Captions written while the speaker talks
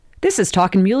This is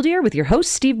Talkin' Mule Deer with your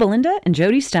hosts Steve Belinda and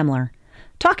Jody Stemler.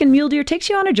 Talkin' Mule Deer takes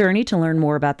you on a journey to learn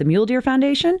more about the Mule Deer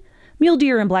Foundation, mule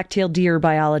deer and black-tailed deer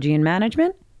biology and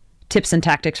management, tips and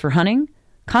tactics for hunting,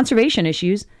 conservation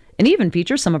issues, and even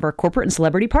features some of our corporate and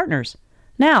celebrity partners.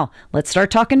 Now, let's start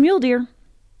talking mule deer.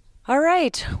 All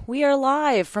right, we are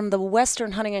live from the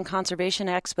Western Hunting and Conservation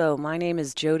Expo. My name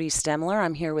is Jody Stemler.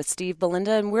 I'm here with Steve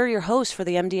Belinda, and we're your hosts for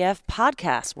the MDF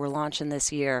podcast we're launching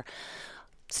this year.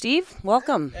 Steve,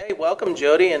 welcome. Hey, welcome,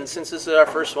 Jody. And since this is our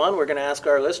first one, we're going to ask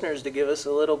our listeners to give us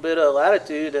a little bit of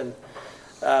latitude and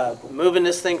moving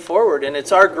this thing forward. And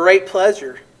it's our great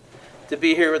pleasure to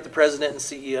be here with the president and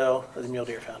CEO of the Mule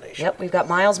Deer Foundation. Yep, we've got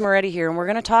Miles Moretti here, and we're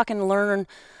going to talk and learn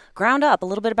ground up a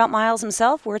little bit about Miles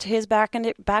himself, where his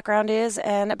background is,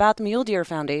 and about the Mule Deer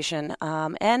Foundation.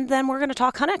 And then we're going to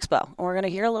talk Hunt Expo. We're going to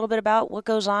hear a little bit about what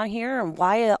goes on here and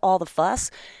why all the fuss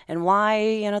and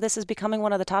why, this is becoming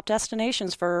one of the top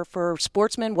destinations for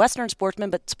sportsmen, Western sportsmen,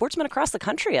 but sportsmen across the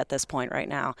country at this point right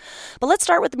now. But let's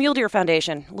start with the Mule Deer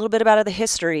Foundation, a little bit about the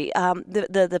history.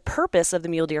 The purpose of the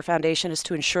Mule Deer Foundation is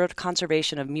to ensure the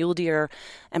conservation of mule deer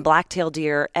and black-tailed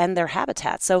deer and their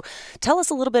habitats. So tell us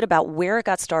a little bit about where it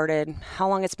got started, how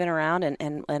long it's been around,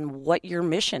 and what your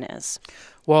mission is.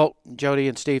 Well, Jody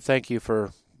and Steve, thank you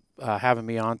for having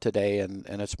me on today, and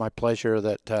it's my pleasure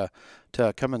that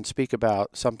to come and speak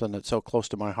about something that's so close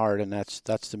to my heart, and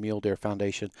that's the Mule Deer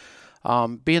Foundation.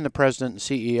 Being the president and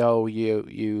CEO,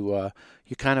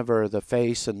 you kind of are the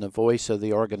face and the voice of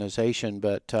the organization,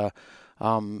 but the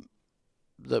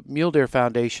Mule Deer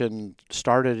Foundation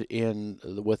started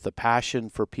with the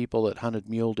passion for people that hunted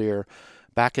mule deer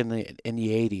back in the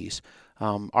 80s.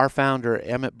 Our founder,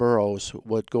 Emmett Burrows,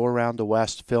 would go around the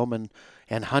West filming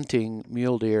and hunting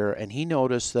mule deer, and he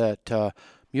noticed that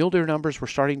mule deer numbers were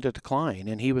starting to decline,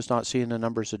 and he was not seeing the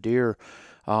numbers of deer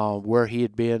where he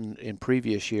had been in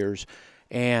previous years.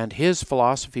 And his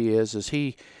philosophy is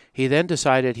he then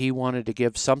decided he wanted to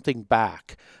give something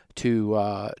back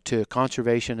to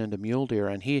conservation and to mule deer,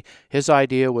 and his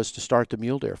idea was to start the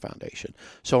Mule Deer Foundation.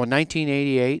 So in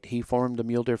 1988, he formed the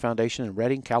Mule Deer Foundation in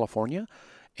Redding, California,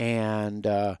 and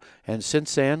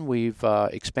since then we've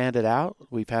expanded out.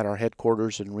 We've had our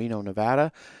headquarters in Reno,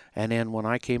 Nevada, and then when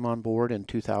I came on board in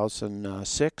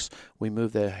 2006, we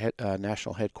moved the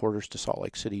national headquarters to Salt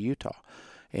Lake City, Utah.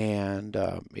 And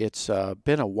it's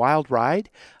been a wild ride.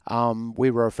 We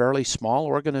were a fairly small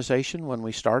organization when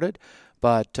we started,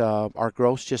 but our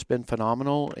growth's just been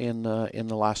phenomenal in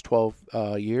the last 12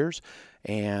 years,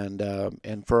 and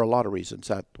for a lot of reasons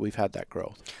that we've had that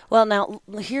growth. Well, now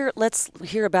let's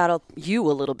hear about you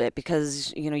a little bit,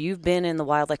 because you've been in the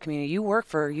wildlife community. You work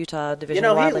for Utah Division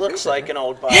of Wildlife. He looks Research, like an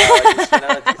old biologist.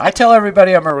 I tell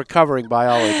everybody I'm a recovering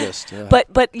biologist.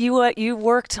 But you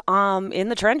worked in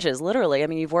the trenches, literally. I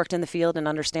mean, you've worked in the field and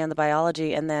understand the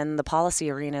biology, and then the policy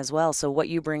arena as well. So what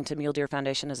you bring to Mule Deer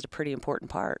Foundation is a pretty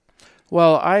important part.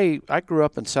 Well, I grew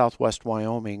up in southwest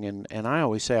Wyoming, and I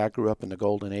always say I grew up in the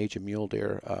golden age of mule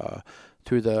deer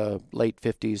through the late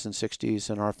 50s and 60s,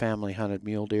 and our family hunted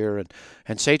mule deer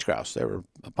and sage grouse. There were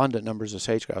abundant numbers of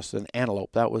sage grouse and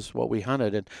antelope. That was what we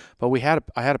hunted, but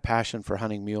I had a passion for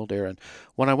hunting mule deer. And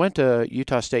when I went to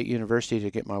Utah State University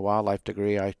to get my wildlife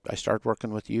degree, I started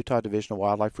working with the Utah Division of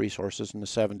Wildlife Resources in the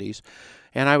 70s,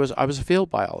 and I was a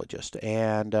field biologist,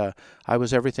 and I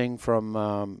was everything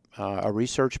from a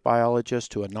research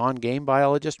biologist to a non-game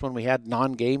biologist when we had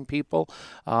non-game people,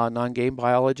 non-game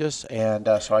biologists, and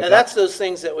so that's those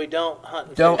things that we don't hunt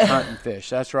and fish. Hunt and fish.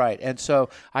 That's right. And so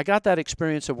I got that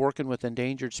experience of working with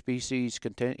endangered species,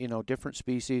 different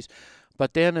species.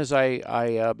 But then as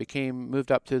I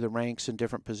moved up through the ranks in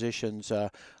different positions,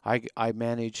 I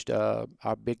managed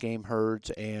our big game herds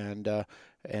and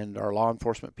our law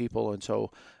enforcement people, and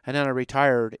then I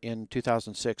retired in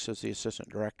 2006 as the assistant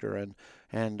director,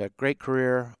 and a great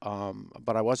career,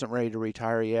 but I wasn't ready to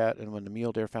retire yet. And when the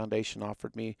Mule Deer Foundation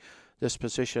offered me this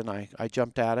position, I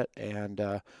jumped at it,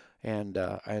 and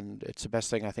it's the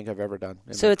best thing I think I've ever done.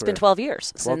 So it's been 12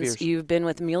 years 12 since years. You've been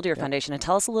with the Mule Deer Foundation. And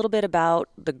tell us a little bit about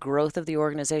the growth of the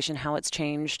organization, how it's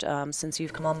changed since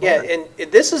you've come on board. Yeah,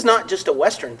 and this is not just a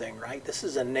Western thing, right? This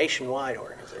is a nationwide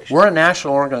organization. We're a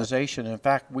national organization. In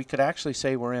fact, we could actually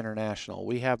say we're international.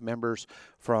 We have members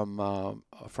from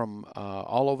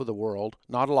all over the world,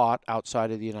 not a lot outside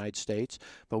of the United States,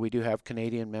 but we do have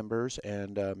Canadian members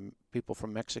and people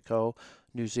from Mexico,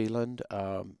 New Zealand.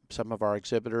 Some of our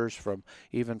exhibitors from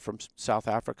South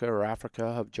Africa or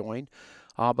Africa have joined.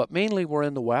 But mainly we're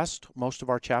in the West. Most of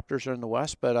our chapters are in the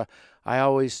West, but I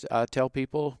always tell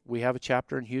people we have a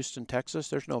chapter in Houston, Texas.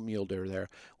 There's no mule deer there.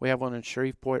 We have one in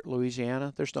Shreveport,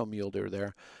 Louisiana. There's no mule deer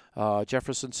there.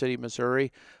 Jefferson City,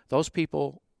 Missouri. Those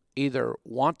people either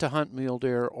want to hunt mule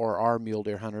deer or are mule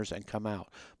deer hunters and come out.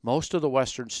 Most of the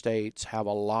western states have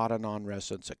a lot of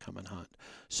non-residents that come and hunt.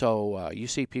 So you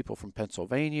see people from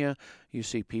Pennsylvania, you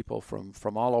see people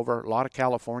from all over. A lot of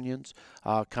Californians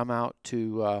come out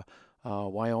to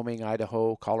Wyoming,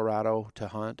 Idaho, Colorado to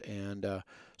hunt. And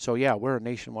so, yeah, we're a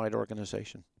nationwide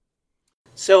organization.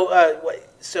 So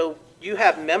you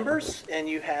have members, and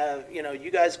you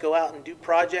guys go out and do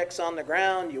projects on the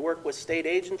ground. You work with state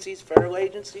agencies, federal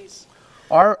agencies.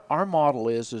 Our model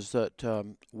is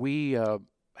that we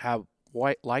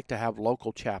like to have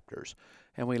local chapters,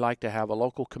 and we like to have a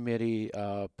local committee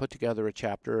put together a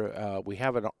chapter. We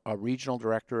have a regional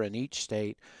director in each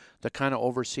state that kind of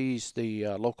oversees the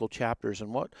local chapters,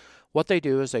 and what they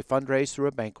do is they fundraise through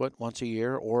a banquet once a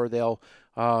year, or they'll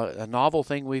a novel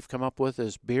thing we've come up with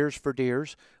is Beers for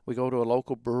Deers. We go to a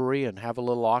local brewery and have a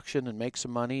little auction and make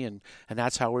some money, and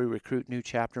that's how we recruit new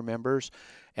chapter members.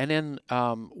 And then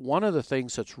one of the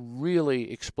things that's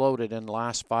really exploded in the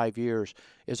last 5 years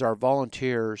is our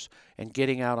volunteers and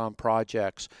getting out on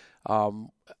projects.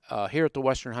 Here at the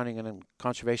Western Hunting and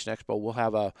Conservation Expo, we'll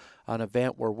have an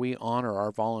event where we honor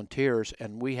our volunteers,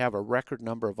 and we have a record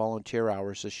number of volunteer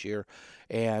hours this year.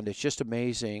 And it's just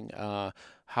amazing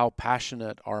how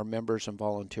passionate our members and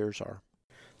volunteers are.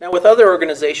 Now, with other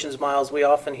organizations, Miles, we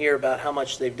often hear about how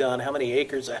much they've done, how many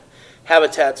acres of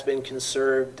habitat's been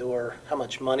conserved, or how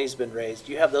much money's been raised.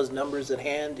 Do you have those numbers at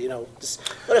hand? Just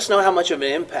let us know how much of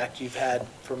an impact you've had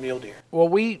for mule deer. Well,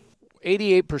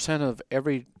 88% of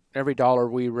every dollar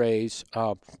we raise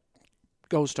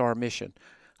goes to our mission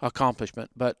accomplishment.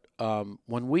 But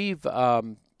when we've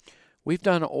done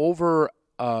over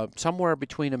somewhere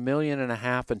between 1.5 million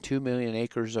and 2 million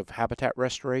acres of habitat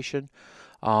restoration.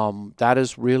 That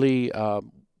is really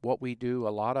what we do. A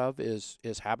lot of is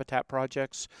habitat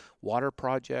projects, water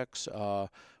projects,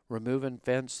 removing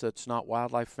fence that's not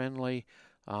wildlife friendly.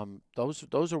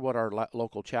 Those are what our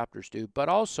local chapters do. But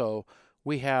also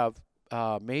we have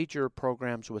major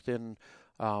programs within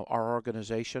our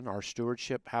organization, our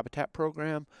stewardship habitat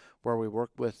program, where we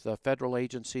work with federal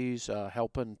agencies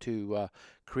helping to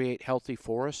create healthy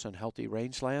forests and healthy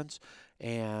rangelands,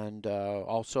 and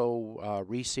also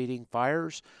reseeding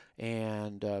fires.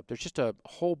 And there's just a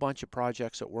whole bunch of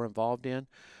projects that we're involved in.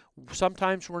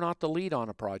 Sometimes we're not the lead on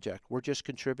a project. We're just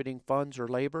contributing funds or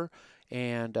labor,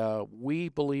 and we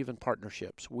believe in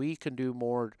partnerships. We can do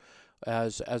more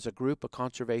as a group of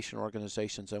conservation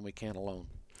organizations than we can alone.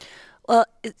 Well,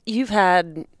 you've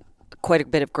had quite a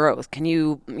bit of growth. Can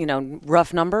you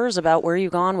rough numbers about where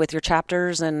you've gone with your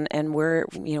chapters and where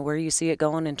you see it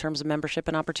going in terms of membership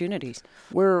and opportunities?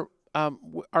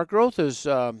 Our growth has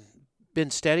been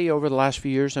steady over the last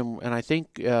few years, and I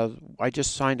think I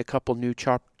just signed a couple new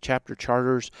chapter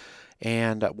charters,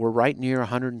 and we're right near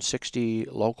 160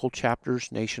 local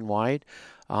chapters nationwide.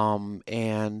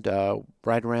 And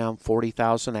right around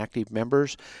 40,000 active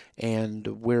members, and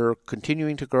we're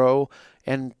continuing to grow.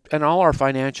 And all our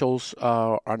financials,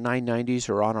 our 990s,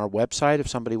 are on our website if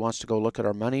somebody wants to go look at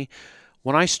our money.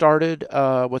 When I started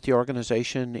with the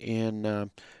organization in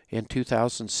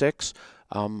 2006,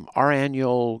 our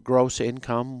annual gross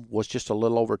income was just a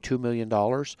little over $2 million.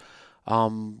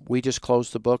 We just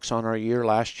closed the books on our year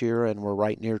last year, and we're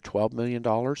right near $12 million.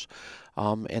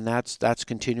 And that's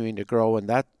continuing to grow, and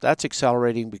that's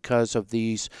accelerating because of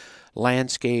these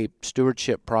landscape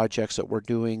stewardship projects that we're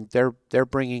doing. They're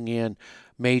bringing in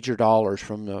major dollars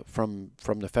from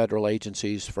the federal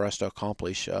agencies for us to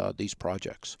accomplish these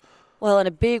projects. Well, in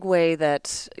a big way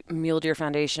that Mule Deer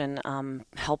Foundation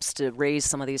helps to raise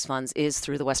some of these funds is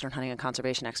through the Western Hunting and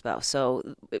Conservation Expo.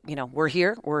 So, we're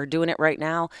here. We're doing it right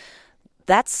now.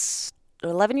 That's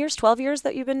 11 years, 12 years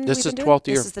that you've been This is doing? 12th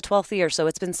year. This is the 12th year. So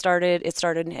it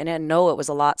started, and I know it was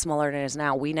a lot smaller than it is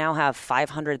now. We now have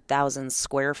 500,000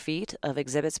 square feet of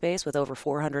exhibit space with over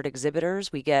 400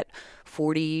 exhibitors. We get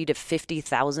 40 to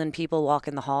 50,000 people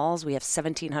walking the halls. We have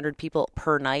 1,700 people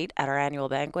per night at our annual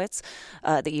banquets,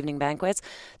 the evening banquets.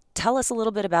 Tell us a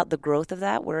little bit about the growth of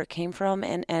that, where it came from,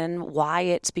 and why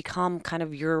it's become kind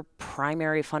of your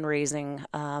primary fundraising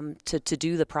to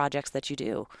do the projects that you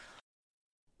do.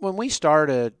 When we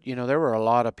started, there were a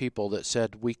lot of people that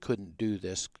said we couldn't do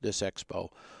this expo.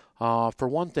 For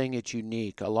one thing, it's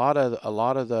unique. A lot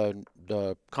of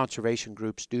the conservation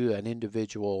groups do an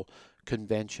individual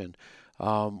convention.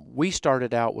 We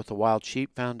started out with the Wild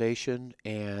Sheep Foundation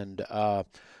and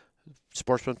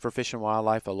Sportsmen for Fish and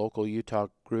Wildlife, a local Utah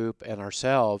group, and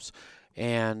ourselves.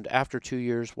 And after 2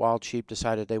 years, Wild Sheep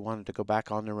decided they wanted to go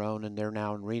back on their own, and they're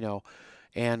now in Reno.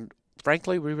 And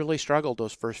frankly, we really struggled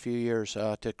those first few years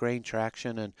to gain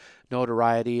traction and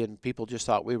notoriety, and people just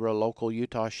thought we were a local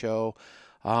Utah show.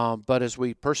 But as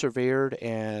we persevered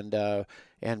and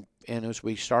as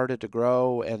we started to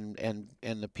grow and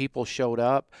the people showed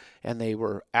up and they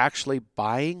were actually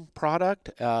buying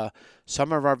product,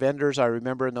 some of our vendors, I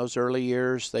remember in those early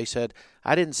years, they said,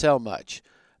 I didn't sell much.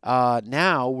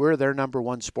 Now we're their number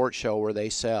one sports show where they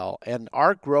sell. And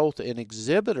our growth in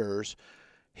exhibitors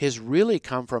has really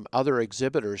come from other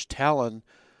exhibitors telling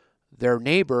their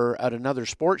neighbor at another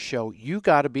sports show, you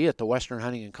got to be at the Western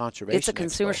Hunting and Conservation It's a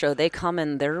consumer Expo. show. They come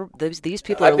and these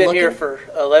people I've are been looking. here for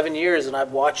 11 years, and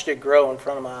I've watched it grow in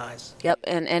front of my eyes. Yep,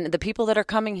 and the people that are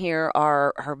coming here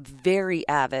are very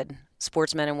avid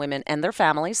sportsmen and women and their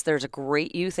families. There's a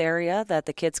great youth area that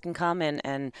the kids can come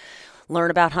and learn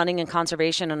about hunting and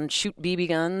conservation and shoot BB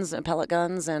guns and pellet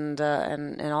guns and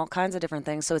all kinds of different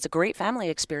things. So it's a great family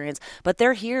experience. But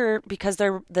they're here because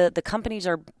the companies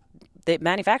are. The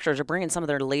manufacturers are bringing some of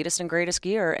their latest and greatest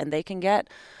gear, and they can get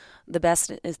the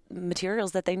best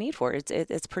materials that they need for it.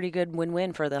 It's pretty good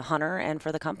win-win for the hunter and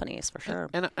for the companies, for sure.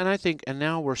 And I think, and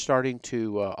now we're starting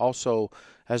to also,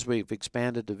 as we've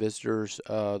expanded the visitors,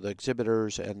 the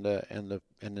exhibitors, and the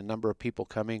number of people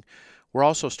coming, we're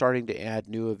also starting to add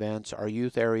new events. Our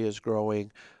youth area is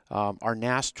growing. Our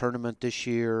NASS tournament this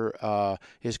year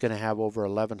is going to have over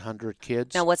 1,100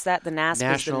 kids. Now, what's that? The NASS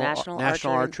is the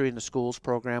National Archery in the Schools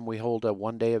program. We hold a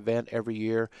one-day event every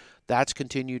year. That's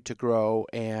continued to grow,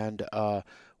 and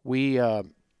we're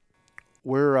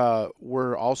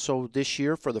also this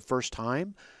year for the first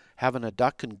time having a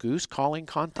duck and goose calling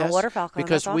contest. Water falcon,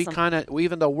 because that's we awesome. kind of,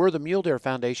 even though we're the Mule Deer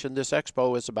Foundation, this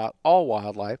expo is about all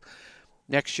wildlife.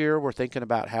 Next year, we're thinking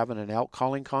about having an elk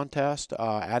calling contest,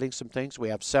 adding some things. We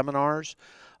have seminars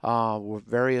with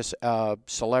various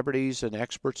celebrities and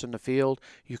experts in the field.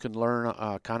 You can learn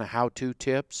kind of how-to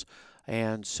tips,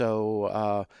 and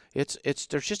so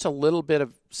there's just a little bit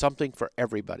of something for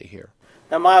everybody here.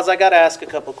 Now, Miles, I got to ask a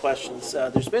couple questions.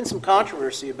 There's been some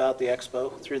controversy about the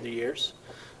expo through the years.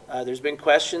 There's been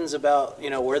questions about,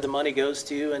 where the money goes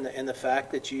to and the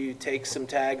fact that you take some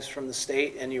tags from the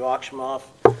state and you auction them off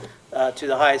to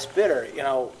the highest bidder.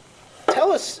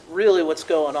 Tell us really what's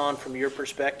going on from your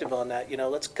perspective on that.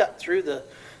 Let's cut through the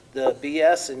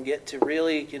BS and get to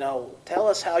really, tell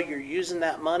us how you're using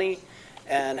that money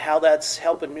and how that's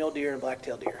helping mule deer and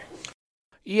black-tailed deer.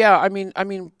 Yeah, I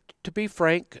mean, to be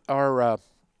frank, our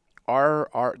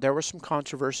there was some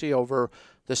controversy over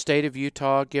the state of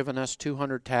Utah giving us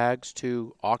 200 tags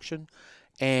to auction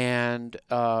and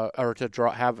or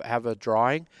to have a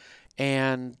drawing,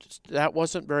 and that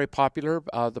wasn't very popular.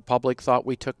 The public thought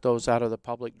we took those out of the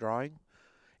public drawing,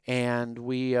 and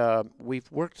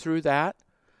we've worked through that,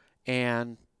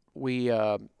 and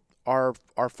our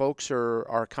folks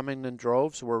are coming in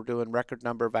droves. We're doing record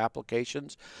number of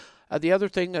applications. The other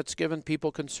thing that's given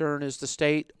people concern is the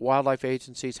state wildlife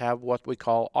agencies have what we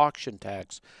call auction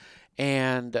tags,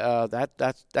 and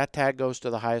that tag goes to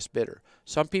the highest bidder.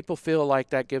 Some people feel like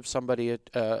that gives somebody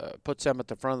puts them at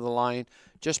the front of the line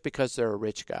just because they're a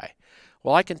rich guy.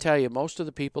 Well, I can tell you, most of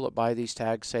the people that buy these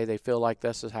tags say they feel like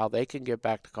this is how they can give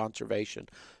back to conservation.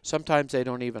 Sometimes they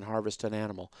don't even harvest an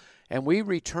animal, and we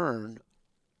return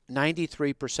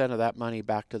 93% of that money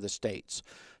back to the states.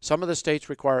 Some of the states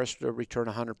require us to return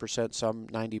 100%, some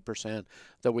 90%,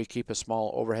 that we keep a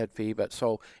small overhead fee. But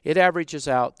so it averages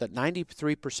out that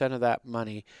 93% of that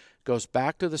money goes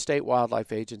back to the state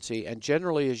wildlife agency and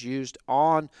generally is used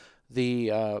on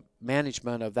the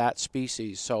management of that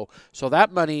species. So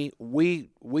that money we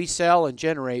sell and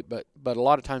generate, but a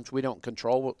lot of times we don't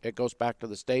control. It goes back to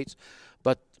the states.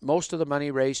 But most of the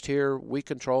money raised here we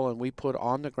control and we put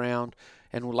on the ground.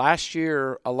 And last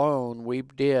year alone, we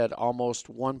did almost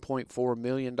 $1.4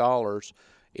 million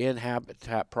in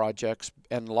habitat projects,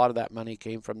 and a lot of that money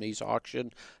came from these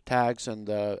auction tags and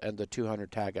the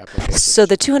 200 tag applications. So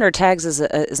the 200 tags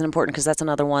is important because that's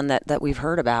another one that we've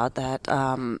heard about that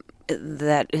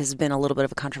has been a little bit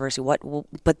of a controversy.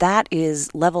 But that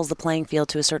levels the playing field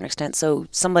to a certain extent. So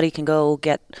somebody can go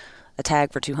get a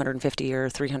tag for $250,000 or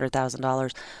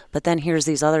 $300,000, but then here's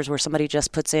these others where somebody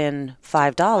just puts in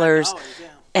 $5, yeah.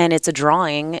 And it's a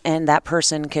drawing, and that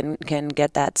person can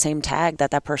get that same tag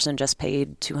that person just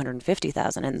paid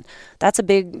 $250,000, and that's a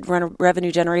big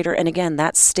revenue generator. And again,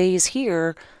 that stays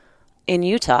here in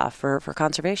Utah for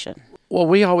conservation. Well,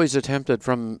 we always attempted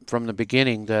from the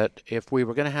beginning that if we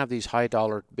were going to have these high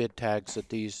dollar bid tags at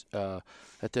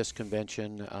this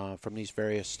convention from these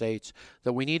various states,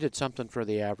 that we needed something for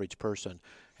the average person.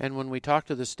 And when we talked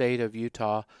to the state of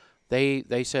Utah,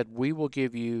 they said, we will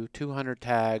give you 200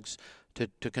 tags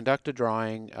to conduct a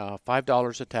drawing,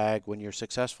 $5 a tag. When you're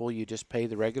successful, you just pay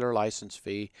the regular license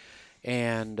fee,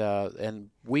 and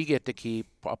we get to keep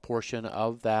a portion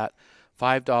of that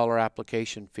 $5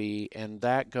 application fee, and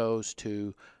that goes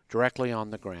to directly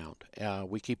on the ground.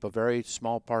 We keep a very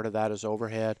small part of that as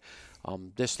overhead.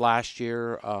 This last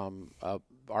year,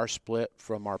 our split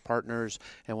from our partners,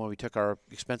 and when we took our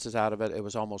expenses out of it, it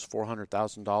was almost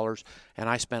 $400,000, and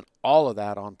I spent all of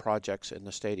that on projects in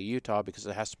the state of Utah because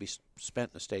it has to be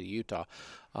spent in the state of Utah.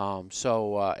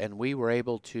 And we were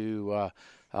able to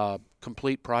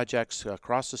complete projects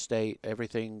across the state,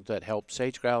 everything that helped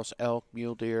sage grouse, elk,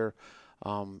 mule deer,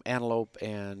 antelope,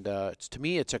 and to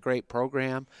me, it's a great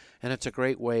program, and it's a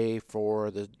great way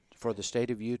for the state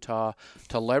of Utah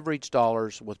to leverage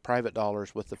dollars with private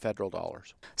dollars with the federal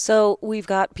dollars. So we've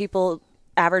got people,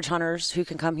 average hunters, who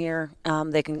can come here.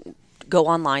 They can go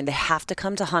online. They have to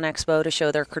come to Hunt Expo to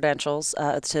show their credentials,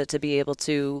 to be able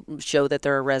to show that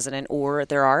they're a resident, or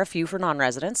there are a few for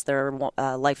non-residents. There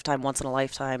are lifetime,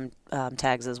 once-in-a-lifetime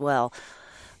tags as well.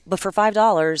 But for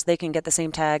 $5, they can get the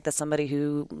same tag that somebody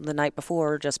who the night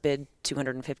before just bid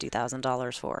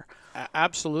 $250,000 for.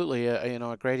 Absolutely.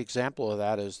 A great example of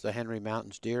that is the Henry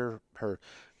Mountains deer herd.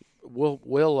 We'll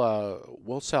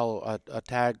sell a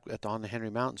tag on the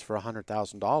Henry Mountains for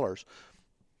 $100,000.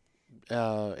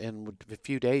 In a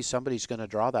few days, somebody's going to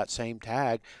draw that same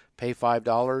tag, pay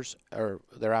 $5 or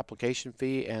their application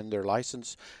fee and their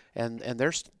license, and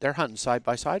they're hunting side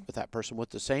by side with that person with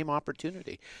the same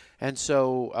opportunity. And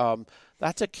so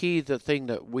that's a key, the thing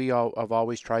that we have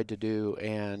always tried to do.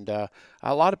 And a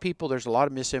lot of people, there's a lot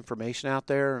of misinformation out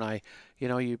there, and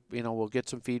we'll get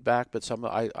some feedback, but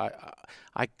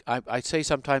I say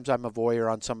sometimes I'm a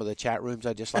voyeur on some of the chat rooms.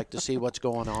 I just like to see what's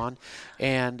going on,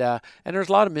 and there's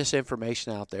a lot of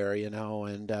misinformation out there,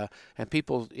 and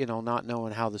people, not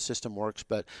knowing how the system works.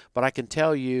 But I can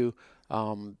tell you,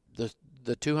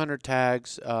 the 200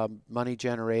 tags, money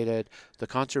generated, the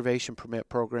conservation permit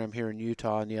program here in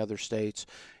Utah and the other states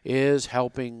is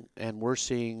helping, and we're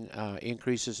seeing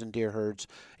increases in deer herds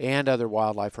and other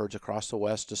wildlife herds across the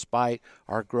West despite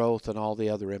our growth and all the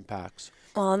other impacts.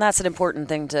 Well, and that's an important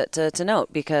thing to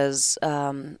note, because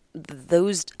I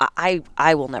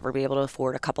will never be able to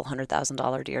afford a couple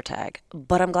 $100,000 deer tag,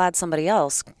 but I'm glad somebody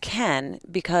else can,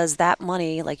 because that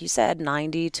money, like you said,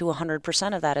 90 to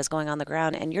 100% of that is going on the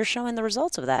ground, and you're showing the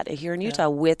results of that here in Utah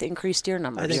with increased deer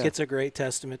numbers. I think it's a great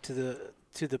testament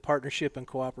to the partnership and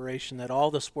cooperation that all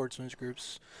the sportsmen's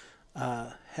groups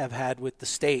have had with the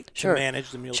state to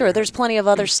manage the mule deer. Sure, there's plenty of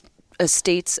other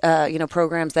states,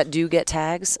 programs that do get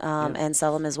tags and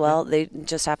sell them as well. They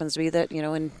just happens to be that,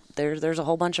 and there's a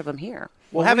whole bunch of them here.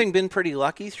 Well, having been pretty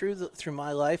lucky through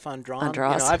my life on draws,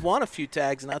 I've won a few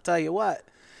tags, and I'll tell you what,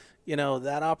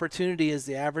 that opportunity as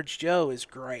the average Joe is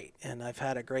great, and I've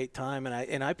had a great time,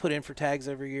 and I put in for tags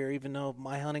every year, even though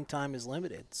my hunting time is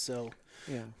limited. So,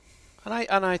 yeah,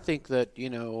 and I think that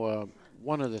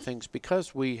one of the things,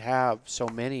 because we have so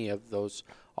many of those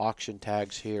auction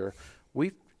tags here,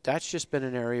 that's just been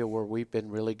an area where we've been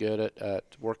really good at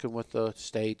working with the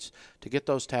states to get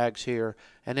those tags here,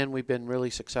 and then we've been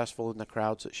really successful in the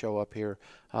crowds that show up here,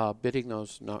 bidding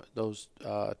those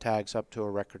tags up to a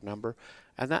record number,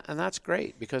 and that's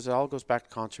great, because it all goes back to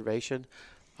conservation.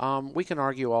 We can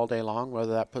argue all day long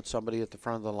whether that puts somebody at the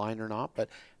front of the line or not, but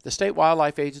the state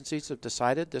wildlife agencies have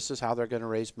decided this is how they're going to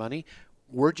raise money.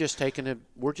 We're just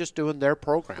doing their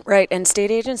program. Right, and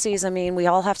state agencies, we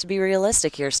all have to be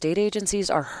realistic here. State agencies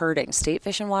are hurting. State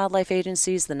Fish and Wildlife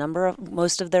agencies,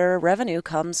 most of their revenue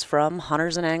comes from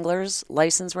hunters and anglers,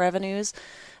 license revenues,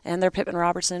 and their Pittman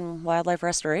Robertson Wildlife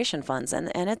Restoration Funds.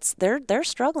 And they're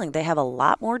struggling. They have a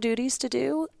lot more duties to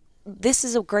do. This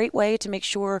is a great way to make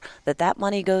sure that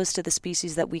money goes to the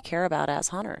species that we care about as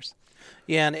hunters.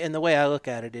 Yeah, and the way I look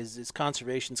at it is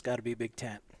conservation's got to be a big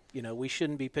tent. We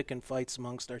shouldn't be picking fights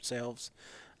amongst ourselves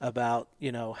about,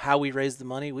 how we raise the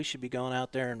money. We should be going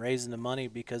out there and raising the money,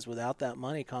 because without that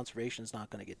money, conservation is not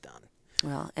going to get done.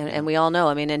 Well, and we all know,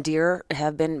 and deer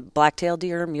have been, black-tailed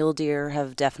deer, mule deer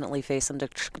have definitely faced some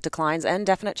declines and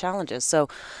definite challenges. So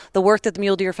the work that the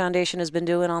Mule Deer Foundation has been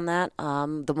doing on that,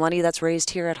 the money that's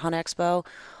raised here at Hunt Expo,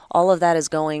 all of that is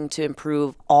going to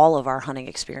improve all of our hunting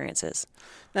experiences.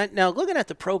 Now, looking at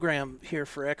the program here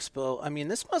for Expo,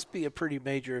 this must be a pretty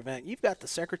major event. You've got the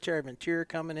Secretary of Interior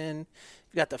coming in.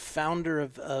 You've got the founder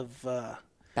of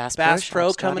Bass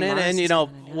Pro coming in. And,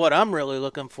 what I'm really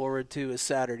looking forward to is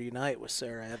Saturday night with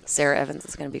Sarah Evans. Sarah Evans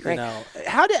is going to be great.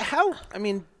 How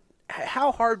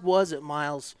hard was it,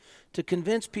 Miles, to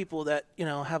convince people that,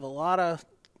 have a lot of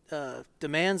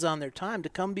demands on their time to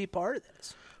come be part of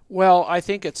this? Well, I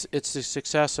think it's a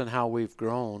success in how we've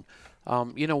grown.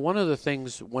 One of the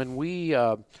things when we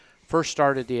first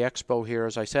started the expo here,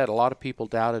 as I said, a lot of people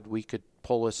doubted we could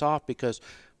pull this off, because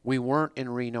we weren't in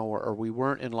Reno or we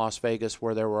weren't in Las Vegas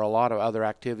where there were a lot of other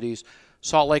activities.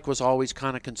 Salt Lake was always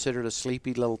kind of considered a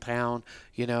sleepy little town.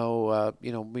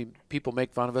 People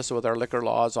make fun of us with our liquor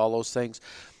laws, all those things.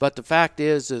 But the fact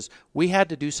is we had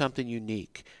to do something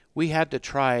unique. We had to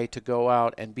try to go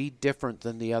out and be different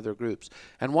than the other groups.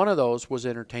 And one of those was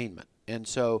entertainment. And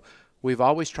so we've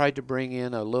always tried to bring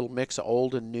in a little mix of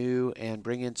old and new and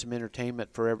bring in some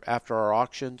entertainment for after our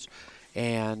auctions.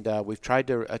 And we've tried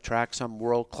to attract some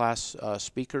world-class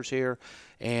speakers here.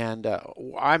 And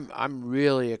I'm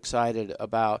really excited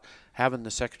about having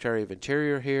the Secretary of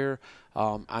Interior here.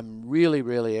 I'm really,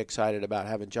 really excited about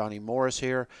having Johnny Morris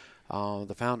here,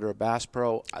 the founder of Bass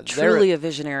Pro. Truly a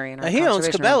visionary in our he owns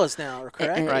Cabela's now,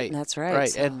 correct? Right. That's right. Right.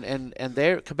 So. And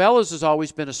Cabela's has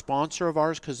always been a sponsor of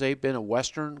ours because they've been a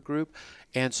Western group.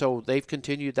 And so they've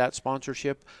continued that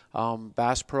sponsorship.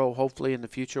 Bass Pro, hopefully in the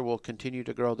future, will continue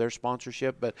to grow their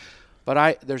sponsorship. But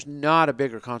there's not a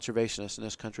bigger conservationist in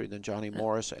this country than Johnny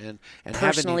Morris, and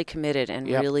personally committed and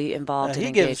really involved and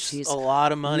engaged. He gives a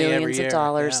lot of money every year. Millions of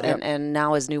dollars, and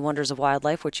now his New Wonders of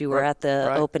Wildlife, which you were at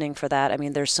the opening for that. I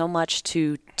mean, there's so much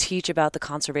to teach about the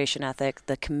conservation ethic,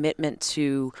 the commitment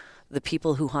to the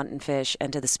people who hunt and fish,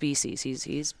 and to the species.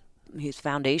 He's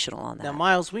foundational on that. Now,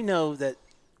 Miles, we know that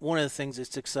one of the things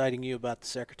that's exciting you about the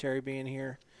Secretary being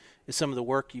here is some of the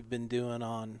work you've been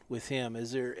doing with him.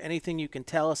 Is there anything you can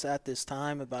tell us at this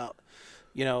time about,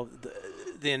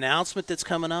 the announcement that's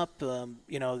coming up,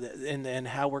 and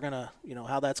how we're gonna,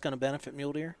 how that's gonna benefit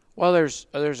mule deer? Well,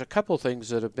 there's a couple things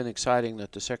that have been exciting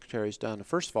that the Secretary's done.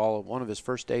 First of all, one of his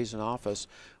first days in office,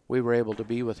 we were able to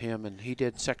be with him, and he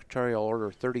did Secretarial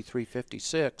Order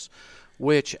 3356,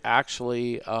 which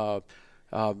actually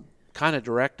kind of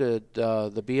directed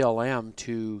the BLM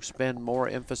to spend more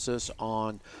emphasis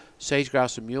on sage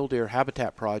grouse and mule deer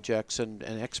habitat projects and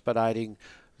expediting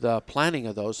the planning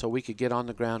of those so we could get on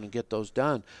the ground and get those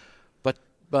done.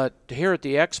 But here at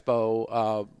the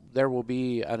Expo, there will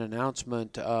be an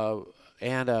announcement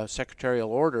and a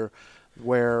secretarial order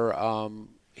where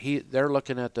they're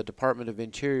looking at the Department of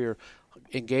Interior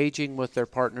engaging with their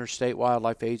partners, state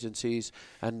wildlife agencies,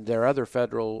 and their other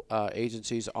federal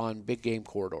agencies on big game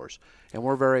corridors. And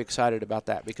we're very excited about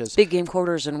that because big game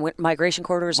corridors and migration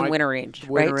corridors and winter range,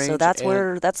 right? So that's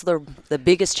the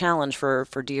biggest challenge for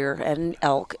deer and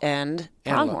elk and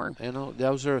pronghorn. And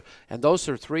those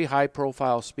are three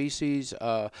high-profile species.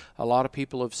 A lot of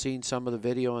people have seen some of the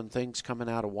video and things coming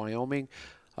out of Wyoming.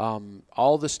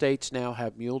 All the states now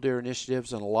have mule deer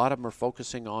initiatives, and a lot of them are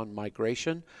focusing on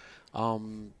migration.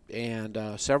 And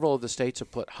several of the states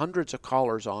have put hundreds of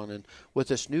collars on, and with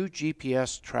this new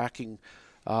GPS tracking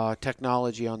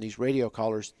technology on these radio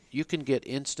collars, you can get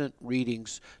instant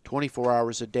readings 24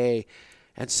 hours a day.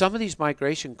 And some of these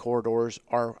migration corridors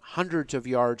are hundreds of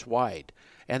yards wide,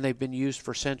 and they've been used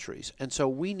for centuries. And so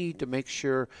we need to make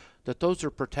sure that those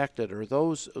are protected, or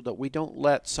those that we don't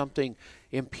let something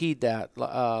impede that,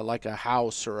 like a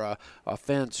house or a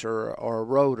fence or a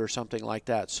road or something like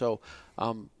that. So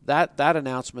that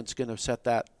announcement's going to set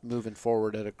that moving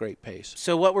forward at a great pace.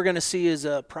 So what we're going to see is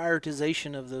a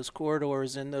prioritization of those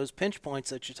corridors and those pinch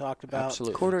points that you talked about.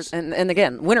 Absolutely. Corridors and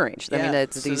again, winter range. I mean,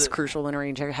 it's these crucial winter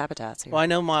range habitats here. Well, I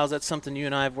know, Miles, that's something you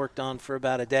and I have worked on for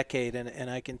about a decade,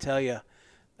 and I can tell you,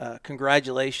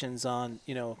 congratulations on,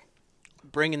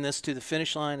 bringing this to the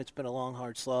finish line. It's been a long,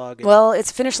 hard slog. Well,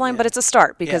 it's a finish line, but it's a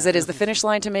start because it is the finish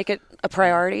line to make it a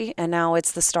priority, and now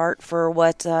it's the start for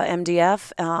what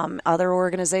MDF, other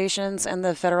organizations, and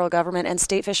the federal government and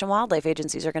state fish and wildlife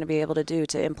agencies are going to be able to do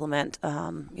to implement,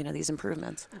 these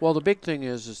improvements. Well, the big thing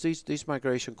is these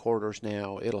migration corridors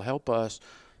now, it'll help us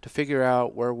to figure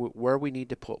out where we need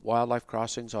to put wildlife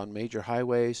crossings on major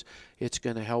highways. It's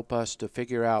going to help us to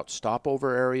figure out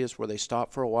stopover areas where they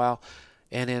stop for a while,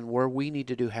 and then where we need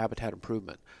to do habitat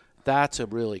improvement. That's a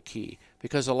really key,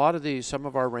 because a lot of some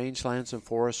of our rangelands and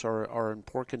forests are in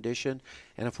poor condition,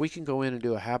 and if we can go in and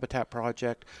do a habitat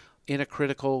project in a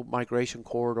critical migration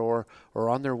corridor or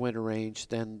on their winter range,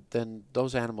 then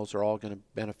those animals are all going to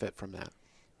benefit from that.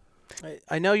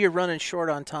 I know you're running short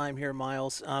on time here,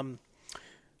 Miles.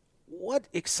 What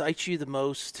excites you the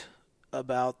most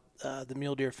about the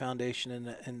Mule Deer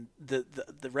Foundation and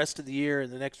the rest of the year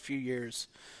and the next few years?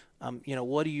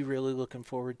 What are you really looking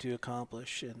forward to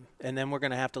accomplish? And then we're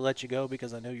going to have to let you go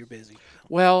because I know you're busy.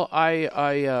 Well,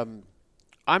 I'm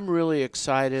really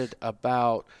excited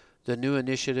about the new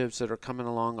initiatives that are coming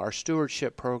along. Our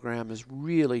stewardship program is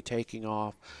really taking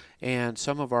off, and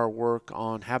some of our work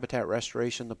on habitat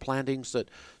restoration, the plantings that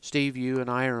Steve, you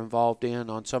and I are involved in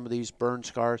on some of these burn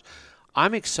scars.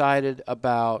 I'm excited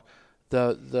about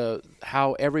the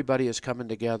how everybody is coming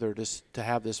together to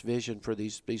have this vision for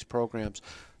these programs.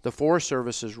 the Forest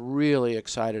Service is really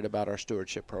excited about our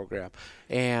stewardship program.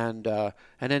 And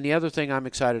then the other thing I'm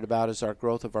excited about is our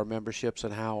growth of our memberships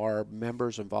and how our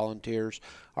members and volunteers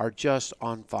are just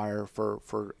on fire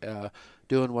for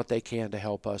doing what they can to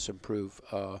help us improve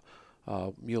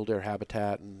mule deer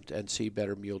habitat and see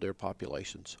better mule deer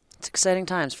populations. It's exciting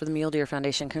times for the Mule Deer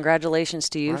Foundation. Congratulations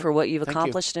to you for what you've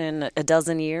accomplished in a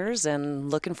dozen years,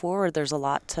 and looking forward, there's a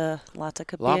lot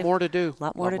more to do. A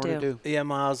lot more to do. Yeah,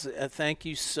 Miles, thank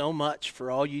you so much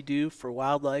for all you do for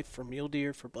wildlife, for mule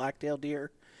deer, for black-tailed deer.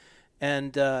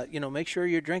 And, make sure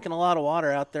you're drinking a lot of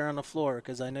water out there on the floor,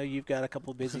 because I know you've got a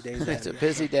couple busy days ahead. It's a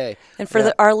busy day. And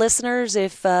for our listeners,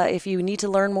 if you need to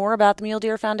learn more about the Mule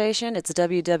Deer Foundation, it's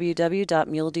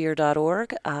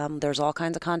www.muledeer.org. There's all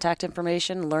kinds of contact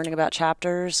information, learning about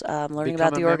chapters, learning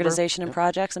about the organization and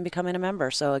projects, and becoming a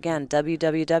member. So, again,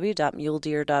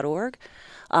 www.muledeer.org.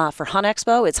 For Hunt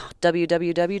Expo, it's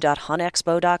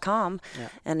www.huntexpo.com,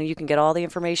 and you can get all the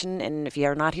information. And if you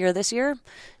are not here this year,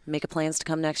 make plans to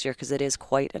come next year, because it is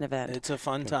quite an event. It's a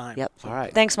fun time. Yep. All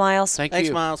right. Thanks, Miles. Thanks,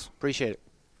 Miles. Appreciate it.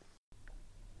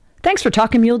 Thanks for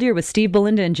talking mule deer with Steve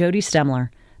Belinda and Jody Stemler.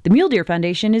 The Mule Deer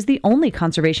Foundation is the only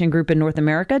conservation group in North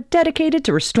America dedicated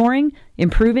to restoring,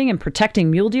 improving, and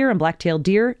protecting mule deer and black-tailed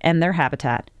deer and their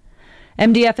habitat.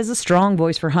 MDF is a strong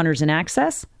voice for hunters in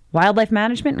access, wildlife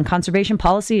management, and conservation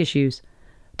policy issues.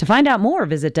 To find out more,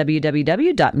 visit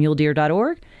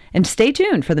www.muledeer.org and stay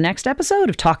tuned for the next episode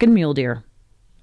of Talkin' Mule Deer.